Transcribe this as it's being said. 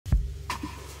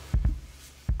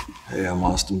Hey, I'm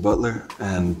Austin Butler,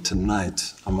 and tonight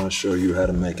I'm gonna show you how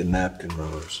to make a napkin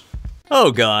rose.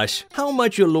 Oh gosh, how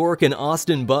much allure can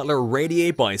Austin Butler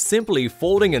radiate by simply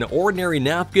folding an ordinary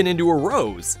napkin into a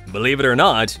rose? Believe it or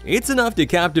not, it's enough to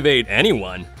captivate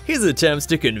anyone. His attempts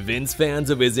to convince fans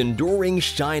of his enduring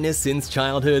shyness since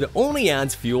childhood only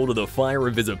adds fuel to the fire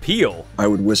of his appeal. I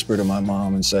would whisper to my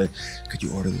mom and say, "Could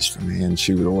you order this for me?" And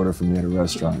she would order for me at a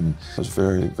restaurant. And I was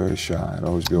very, very shy. I'd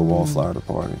always be a wallflower at a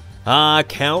party.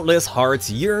 Countless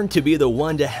hearts yearn to be the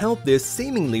one to help this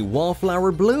seemingly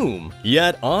wallflower bloom.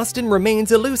 Yet Austin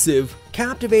remains elusive,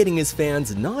 captivating his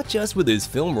fans not just with his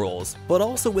film roles, but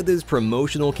also with his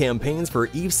promotional campaigns for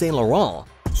Yves Saint Laurent.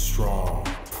 Strong,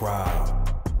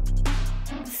 proud,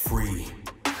 free,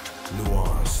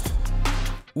 nuanced.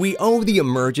 We owe the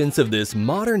emergence of this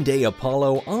modern-day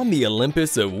Apollo on the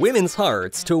Olympus of women's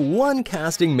hearts to one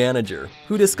casting manager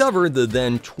who discovered the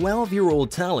then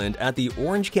 12-year-old talent at the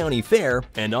Orange County Fair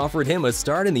and offered him a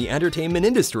start in the entertainment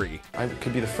industry. I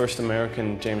could be the first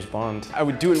American James Bond. I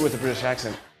would do it with a British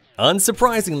accent.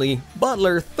 Unsurprisingly,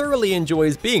 Butler thoroughly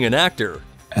enjoys being an actor.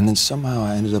 And then somehow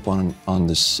I ended up on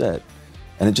this set,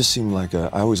 and it just seemed like I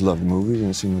always loved movies,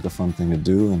 and it seemed like a fun thing to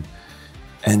do,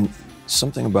 and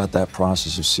something about that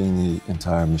process of seeing the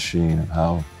entire machine and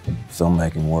how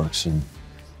filmmaking works and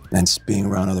being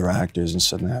around other actors, and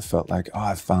suddenly I felt like, oh,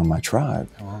 I found my tribe.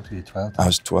 How old were you, 12? I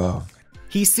was 12.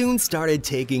 He soon started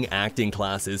taking acting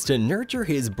classes to nurture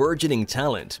his burgeoning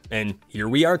talent, and here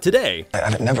we are today.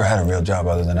 I've never had a real job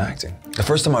other than acting. The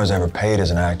first time I was ever paid as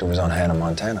an actor was on Hannah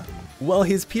Montana. While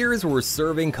his peers were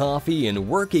serving coffee and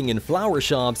working in flower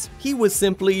shops, he was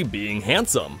simply being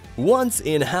handsome. Once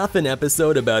in half an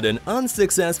episode about an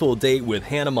unsuccessful date with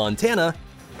Hannah Montana,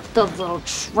 the little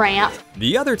tramp.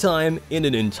 The other time in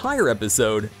an entire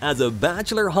episode as a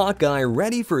bachelor hot guy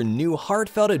ready for new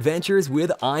heartfelt adventures with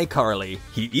iCarly.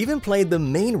 He even played the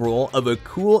main role of a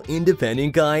cool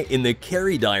independent guy in the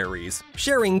Carrie Diaries,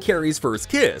 sharing Carrie's first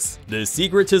kiss. The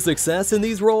secret to success in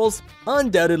these roles?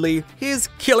 Undoubtedly his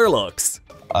killer looks.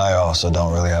 I also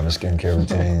don't really have a skincare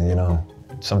routine, you know.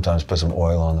 Sometimes put some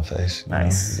oil on the face.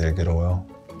 Nice. You know, get good oil.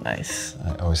 Nice.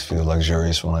 I always feel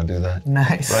luxurious when I do that.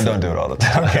 Nice. But I don't do it all the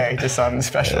time. Okay, just on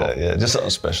special. Yeah, just on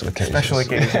special occasions. Special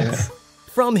occasions.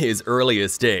 From his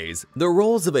earliest days, the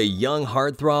roles of a young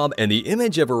heartthrob and the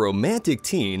image of a romantic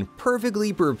teen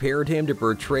perfectly prepared him to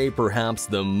portray perhaps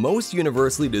the most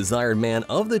universally desired man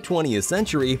of the 20th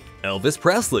century, Elvis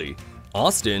Presley.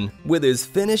 Austin, with his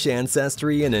Finnish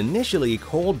ancestry and initially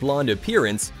cold blonde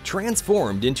appearance,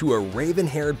 transformed into a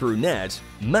raven-haired brunette,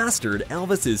 mastered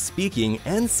Elvis's speaking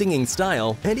and singing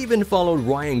style, and even followed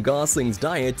Ryan Gosling's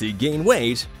diet to gain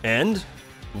weight, and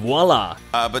voila!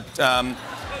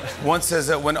 One says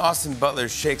that when Austin Butler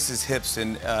shakes his hips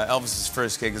in Elvis's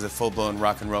first gig as a full-blown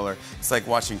rock and roller, it's like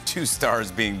watching two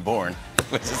stars being born.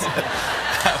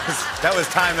 that was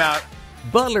Time Out.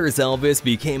 Butler's Elvis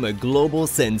became a global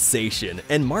sensation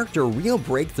and marked a real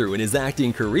breakthrough in his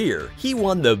acting career. He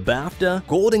won the BAFTA,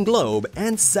 Golden Globe,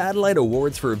 and Satellite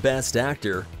Awards for Best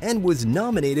Actor, and was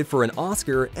nominated for an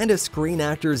Oscar and a Screen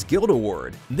Actors Guild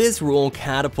Award. This role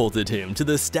catapulted him to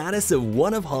the status of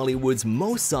one of Hollywood's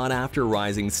most sought-after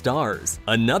rising stars.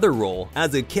 Another role,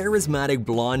 as a charismatic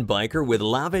blonde biker with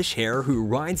lavish hair who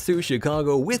rides through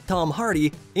Chicago with Tom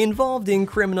Hardy, involved in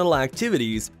criminal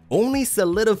activities, only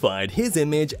solidified his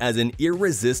image as an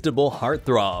irresistible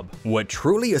heartthrob. What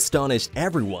truly astonished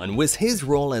everyone was his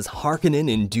role as Harkonnen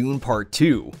in Dune Part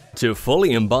 2. To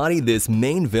fully embody this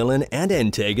main villain and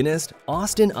antagonist,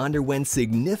 Austin underwent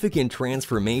significant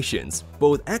transformations,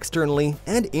 both externally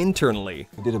and internally.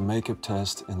 I did a makeup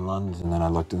test in London, and then I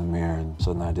looked in the mirror, and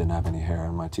suddenly I didn't have any hair,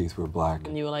 and my teeth were black.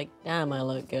 And you were like, damn, I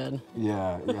look good.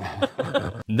 Yeah.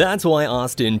 That's why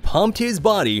Austin pumped his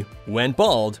body, went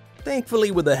bald, thankfully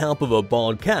with the help of a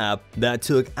bald cap that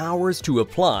took hours to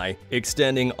apply,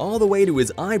 extending all the way to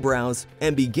his eyebrows,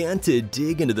 and began to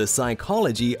dig into the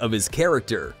psychology of his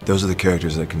character. Those are the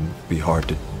characters that can be hard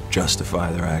to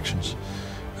justify their actions,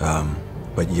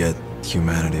 but yet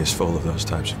humanity is full of those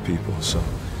types of people, so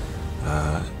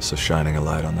shining a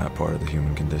light on that part of the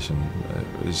human condition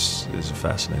is a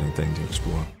fascinating thing to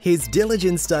explore. His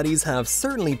diligent studies have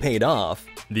certainly paid off.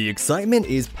 The excitement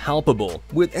is palpable,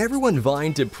 with everyone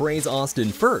vying to praise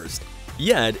Austin first.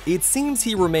 Yet, it seems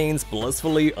he remains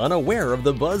blissfully unaware of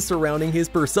the buzz surrounding his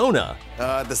persona.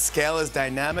 The scale is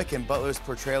dynamic and Butler's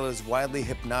portrayal is widely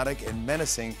hypnotic and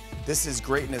menacing. This is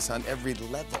greatness on every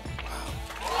level.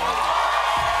 Wow.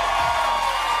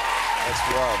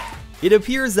 That's wild. It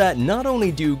appears that not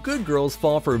only do good girls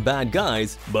fall for bad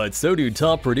guys, but so do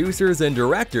top producers and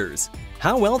directors.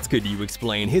 How else could you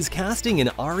explain his casting in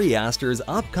Ari Aster's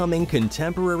upcoming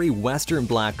contemporary Western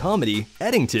black comedy,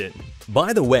 Eddington?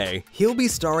 By the way, he'll be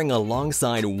starring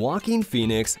alongside Joaquin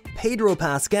Phoenix, Pedro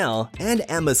Pascal, and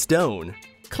Emma Stone.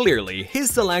 Clearly, his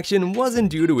selection wasn't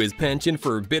due to his penchant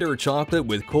for bitter chocolate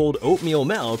with cold oatmeal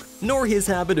milk, nor his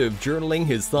habit of journaling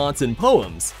his thoughts and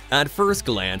poems. At first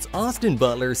glance, Austin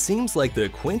Butler seems like the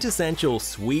quintessential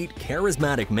sweet,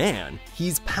 charismatic man.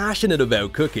 He's passionate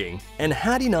about cooking, and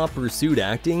had he not pursued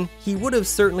acting, he would have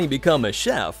certainly become a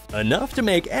chef, enough to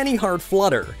make any heart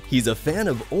flutter. He's a fan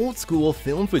of old-school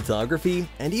film photography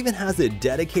and even has a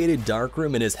dedicated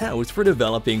darkroom in his house for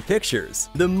developing pictures.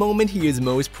 The moment he is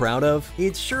most proud of,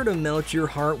 it's sure to melt your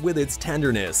heart with its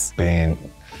tenderness. Being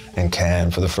in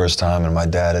Cannes for the first time, and my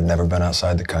dad had never been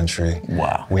outside the country.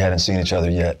 Wow. We hadn't seen each other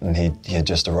yet, and he had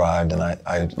just arrived, and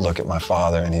I look at my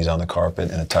father, and he's on the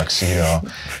carpet in a tuxedo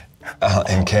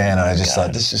in Cannes, and I just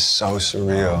thought, this is so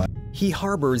surreal. He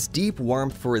harbors deep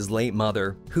warmth for his late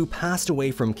mother, who passed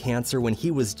away from cancer when he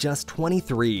was just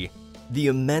 23. The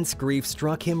immense grief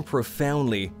struck him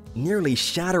profoundly, nearly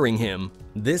shattering him.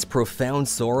 This profound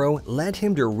sorrow led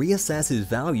him to reassess his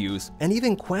values and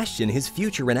even question his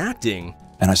future in acting.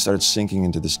 And I started sinking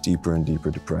into this deeper and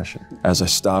deeper depression as I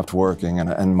stopped working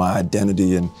and my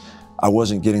identity, and I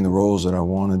wasn't getting the roles that I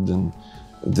wanted, and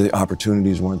the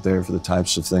opportunities weren't there for the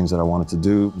types of things that I wanted to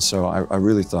do. And so I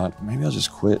really thought, maybe I'll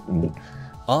just quit. And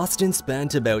Austin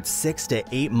spent about 6 to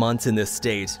 8 months in this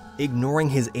state, ignoring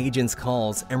his agent's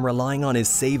calls and relying on his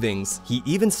savings. He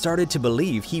even started to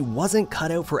believe he wasn't cut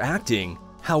out for acting.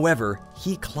 However,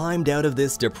 he climbed out of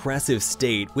this depressive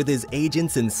state with his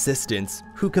agent's insistence,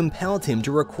 who compelled him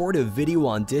to record a video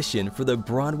audition for the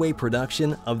Broadway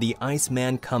production of The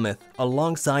Iceman Cometh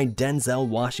alongside Denzel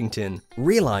Washington.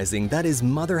 Realizing that his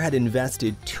mother had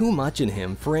invested too much in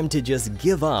him for him to just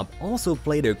give up also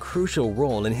played a crucial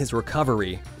role in his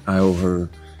recovery. I owe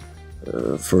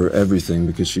her for everything,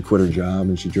 because she quit her job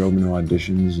and she drove me to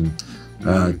auditions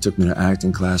and took me to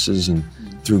acting classes, and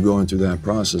through going through that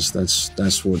process,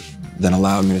 that's what then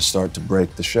allowed me to start to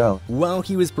break the shell. While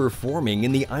he was performing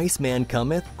in The Iceman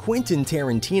Cometh, Quentin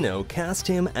Tarantino cast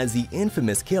him as the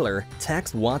infamous killer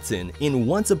Tex Watson in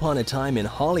Once Upon a Time in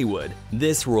Hollywood.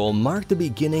 This role marked the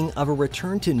beginning of a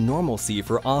return to normalcy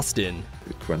for Austin.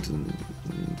 Quentin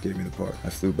gave me the part.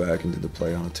 I flew back and did the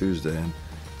play on a Tuesday, and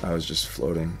I was just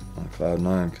floating on cloud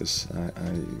 9 because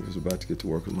I was about to get to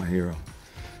work with my hero.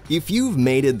 If you've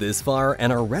made it this far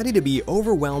and are ready to be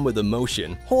overwhelmed with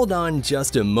emotion, hold on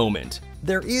just a moment.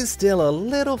 There is still a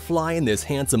little fly in this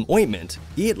handsome ointment.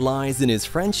 It lies in his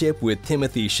friendship with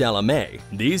Timothée Chalamet.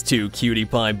 These two cutie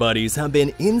pie buddies have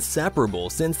been inseparable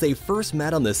since they first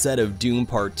met on the set of Doom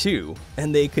Part 2,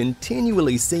 and they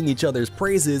continually sing each other's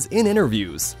praises in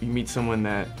interviews. You meet someone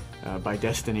that by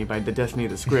the destiny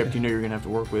of the script, you know you're gonna have to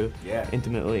work with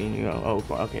intimately, and you go,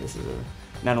 oh, okay, this is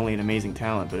not only an amazing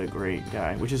talent, but a great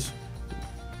guy, which is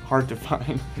hard to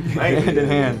find, right? Hand in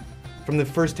hand. From the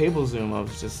first table Zoom, I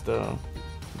was just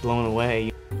blown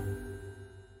away.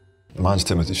 Mine's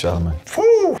Timothée Chalamet.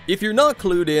 If you're not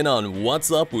clued in on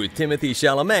what's up with Timothée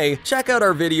Chalamet, check out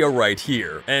our video right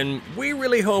here. And we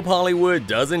really hope Hollywood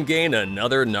doesn't gain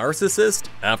another narcissist.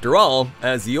 After all,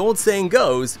 as the old saying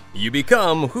goes, you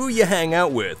become who you hang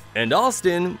out with. And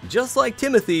Austin, just like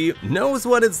Timothée, knows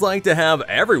what it's like to have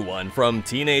everyone from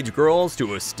teenage girls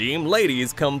to esteemed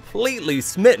ladies completely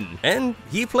smitten, and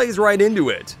he plays right into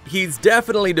it. He's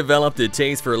definitely developed a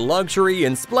taste for luxury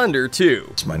and splendor too.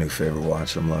 It's my new favorite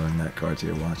watch. I'm loving that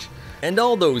Cartier watch. And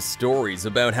all those stories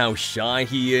about how shy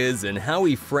he is and how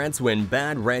he frets when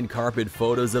bad red carpet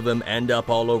photos of him end up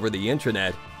all over the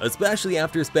internet, especially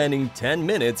after spending 10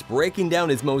 minutes breaking down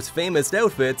his most famous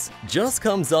outfits, just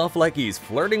comes off like he's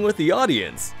flirting with the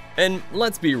audience. And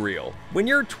let's be real, when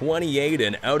you're 28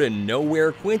 and out of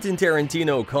nowhere Quentin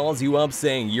Tarantino calls you up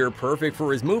saying you're perfect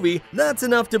for his movie, that's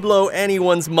enough to blow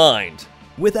anyone's mind.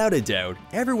 Without a doubt,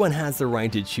 everyone has the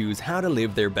right to choose how to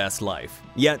live their best life.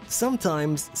 Yet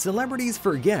sometimes, celebrities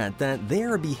forget that they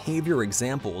are behavior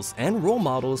examples and role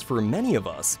models for many of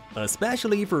us,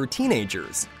 especially for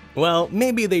teenagers. Well,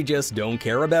 maybe they just don't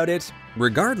care about it.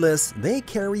 Regardless, they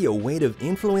carry a weight of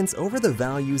influence over the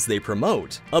values they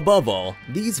promote. Above all,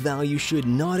 these values should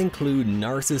not include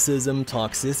narcissism,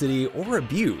 toxicity, or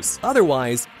abuse.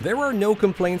 Otherwise, there are no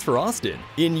complaints for Austin.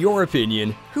 In your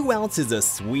opinion, who else is a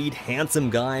sweet, handsome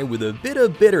guy with a bit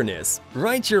of bitterness?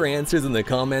 Write your answers in the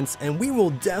comments and we will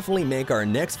definitely make our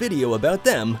next video about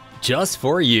them just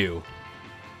for you.